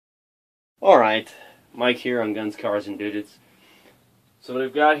Alright, Mike here on Guns, Cars, and Digits. So what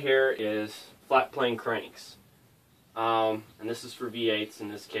I've got here is flat plane cranks. And this is for V8s in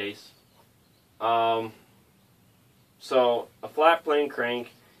this case. So a flat plane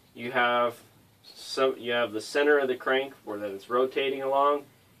crank, you have the center of the crank where that it's rotating along,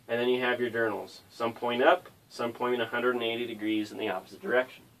 and then you have your journals. Some point up, some point 180 degrees in the opposite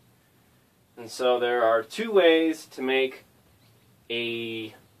direction. And so there are two ways to make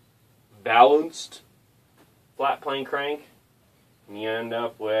a balanced flat plane crank, and you end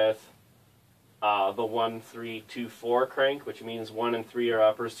up with the 1-3-2-4 crank, which means 1 and 3 are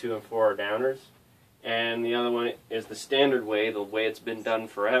uppers, 2 and 4 are downers. And the other one is the standard way, the way it's been done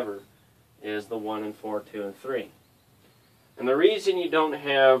forever, is the 1 and 4, 2 and 3. And the reason you don't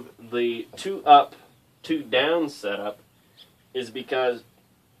have the 2 up, 2 down setup is because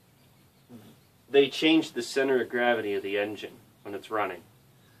they change the center of gravity of the engine when it's running.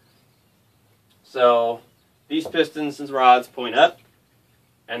 So these pistons and rods point up,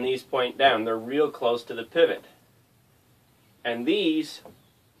 and these point down. They're real close to the pivot. And these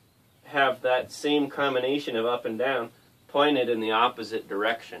have that same combination of up and down pointed in the opposite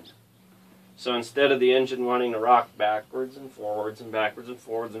direction. So instead of the engine wanting to rock backwards and forwards and backwards and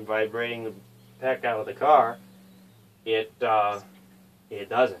forwards and vibrating the heck out of the car, it doesn't.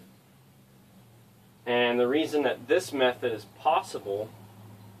 And the reason that this method is possible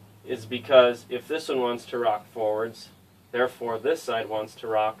is because if this one wants to rock forwards, therefore this side wants to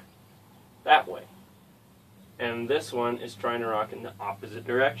rock that way. And this one is trying to rock in the opposite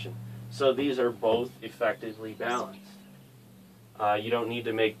direction. So these are both effectively balanced. You don't need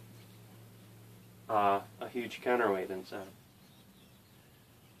to make a huge counterweight inside.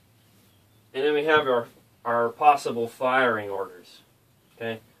 And then we have our possible firing orders.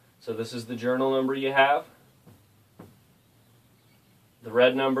 Okay, so this is the journal number you have. The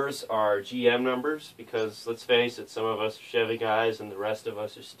red numbers are GM numbers because, let's face it, some of us are Chevy guys and the rest of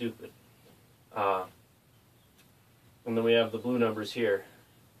us are stupid. And then we have the blue numbers here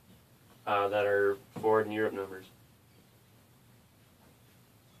that are Ford and Europe numbers.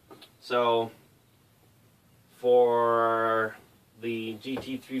 So for the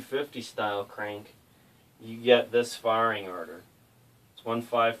GT350 style crank, you get this firing order. It's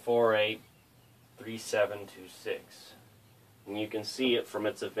 15483726. And you can see it from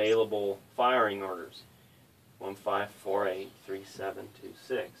its available firing orders.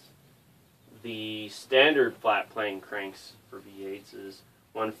 15483726. The standard flat plane cranks for V8s is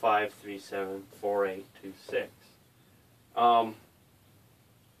 15374826. And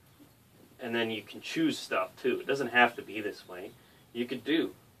then you can choose stuff too. It doesn't have to be this way. You could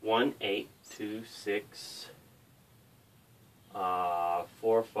do 1826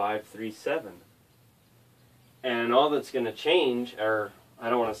 4537. And all that's going to change, or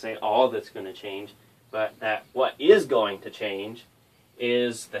I don't want to say all that's going to change, but that what is going to change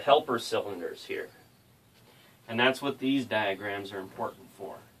is the helper cylinders here. And that's what these diagrams are important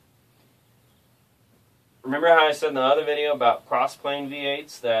for. Remember how I said in the other video about cross-plane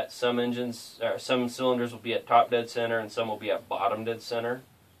V8s that some cylinders will be at top dead center and some will be at bottom dead center?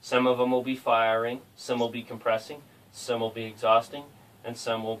 Some of them will be firing, some will be compressing, some will be exhausting, and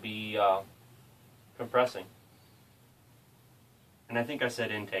some will be compressing. And I think I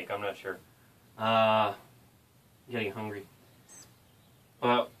said intake, I'm not sure. Getting hungry.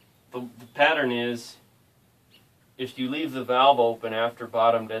 But the pattern is, if you leave the valve open after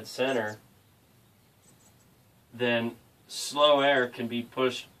bottom dead center, then slow air can be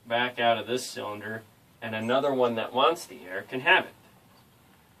pushed back out of this cylinder, and another one that wants the air can have it.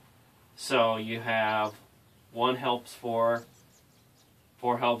 So you have 1 helps 4,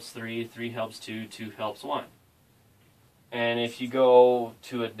 4 helps 3, 3 helps 2, 2 helps 1. And if you go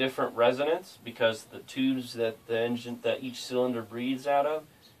to a different resonance, because the tubes that each cylinder breathes out of,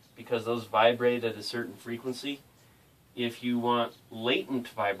 because those vibrate at a certain frequency, if you want latent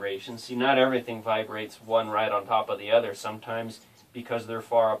vibration, see, not everything vibrates one right on top of the other. Sometimes, because they're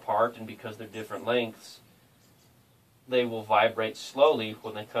far apart and because they're different lengths, they will vibrate slowly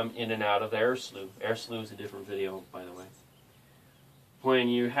when they come in and out of the air slew. Air slew is a different video, by the way. When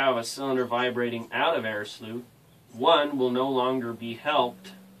you have a cylinder vibrating out of air slew, 1 will no longer be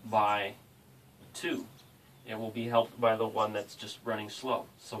helped by 2. It will be helped by the one that's just running slow.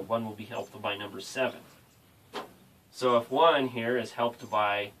 So 1 will be helped by number 7. So if 1 here is helped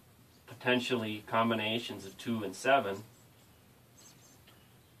by potentially combinations of 2 and 7,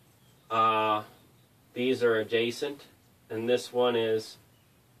 these are adjacent, and this one is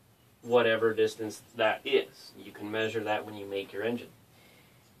whatever distance that is. You can measure that when you make your engine.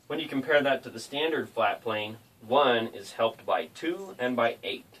 When you compare that to the standard flat plane, 1 is helped by 2 and by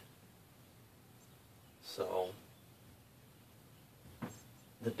 8. So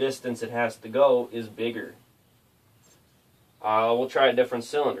the distance it has to go is bigger. We'll try a different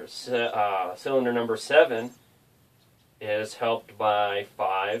cylinder. Cylinder number 7 is helped by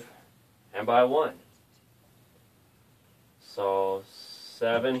 5 and by 1. So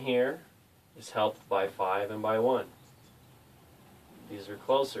 7 here is helped by 5 and by 1. These are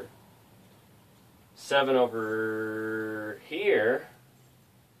closer. 7 over here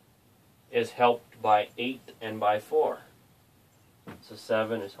is helped by 8 and by 4. So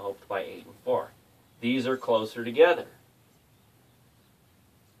 7 is helped by 8 and 4. These are closer together.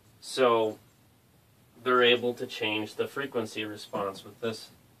 So they're able to change the frequency response with this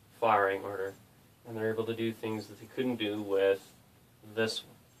firing order. And they're able to do things that they couldn't do with this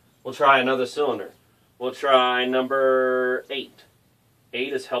one. We'll try another cylinder. We'll try number 8.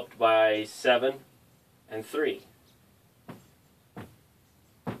 8 is helped by 7 and 3.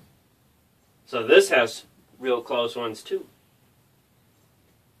 So this has real close ones too.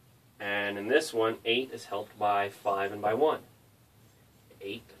 And in this one, 8 is helped by 5 and by 1.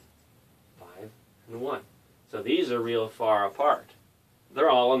 8, 5, and 1. So these are real far apart. They're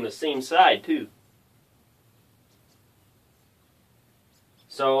all on the same side too.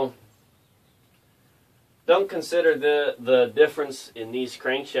 So don't consider the difference in these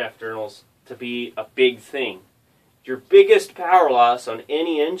crankshaft journals to be a big thing. Your biggest power loss on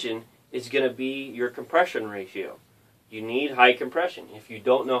any engine is going to be your compression ratio. You need high compression. If you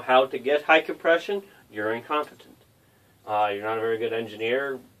don't know how to get high compression, you're incompetent. You're not a very good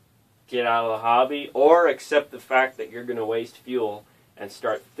engineer. Get out of the hobby, or accept the fact that you're going to waste fuel and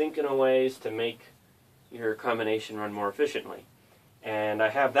start thinking of ways to make your combination run more efficiently. And I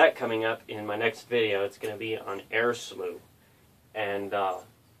have that coming up in my next video. It's going to be on air slew and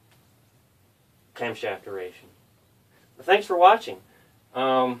camshaft aeration. Well, thanks for watching.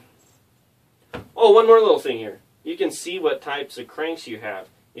 Oh, one more little thing here. You can see what types of cranks you have.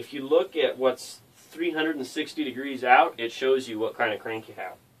 If you look at what's 360 degrees out, it shows you what kind of crank you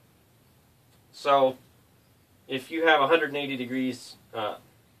have. So if you have 180 degrees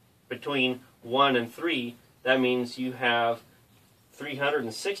between 1 and 3, that means you have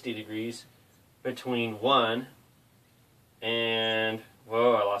 360 degrees between 1 and,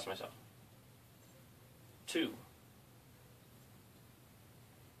 whoa, I lost myself, 2.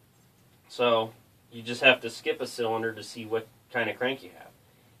 So you just have to skip a cylinder to see what kind of crank you have.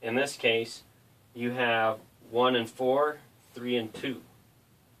 In this case, you have 1 and 4, 3 and 2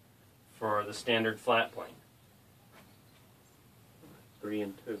 for the standard flat plane. 3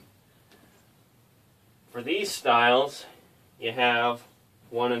 and 2. For these styles, you have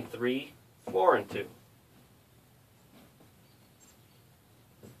 1 and 3, 4 and 2.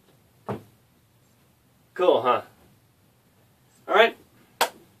 Cool, huh? Alright.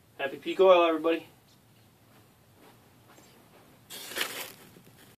 Happy peak oil, everybody.